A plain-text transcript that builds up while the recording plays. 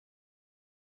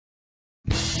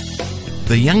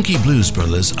The Yankee Blues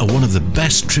Brothers are one of the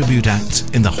best tribute acts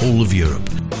in the whole of Europe.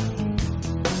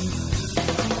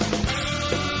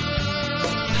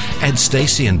 Ed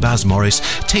Stacey and Baz Morris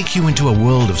take you into a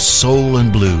world of soul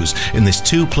and blues in this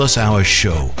 2+ hour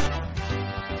show.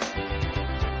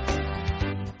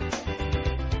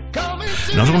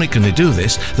 Not only can they do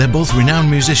this, they're both renowned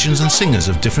musicians and singers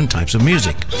of different types of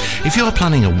music. If you're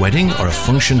planning a wedding or a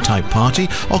function type party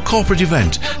or corporate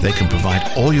event, they can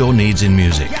provide all your needs in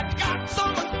music.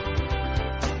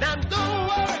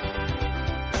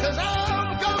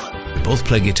 They both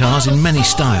play guitars in many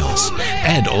styles.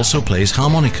 Ed also plays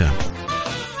harmonica.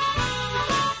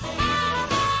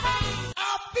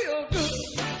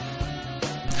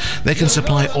 They can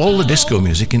supply all the disco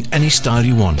music in any style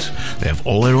you want. They have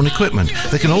all their own equipment.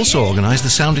 They can also organise the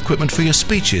sound equipment for your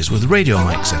speeches with radio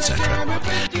mics, etc.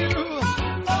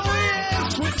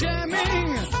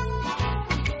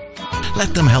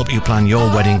 Let them help you plan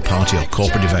your wedding party or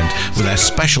corporate event with their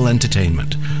special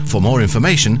entertainment. For more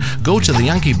information, go to the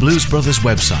Yankee Blues Brothers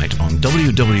website on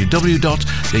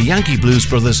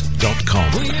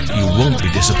www.theyankeebluesbrothers.com. You won't be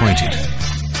disappointed.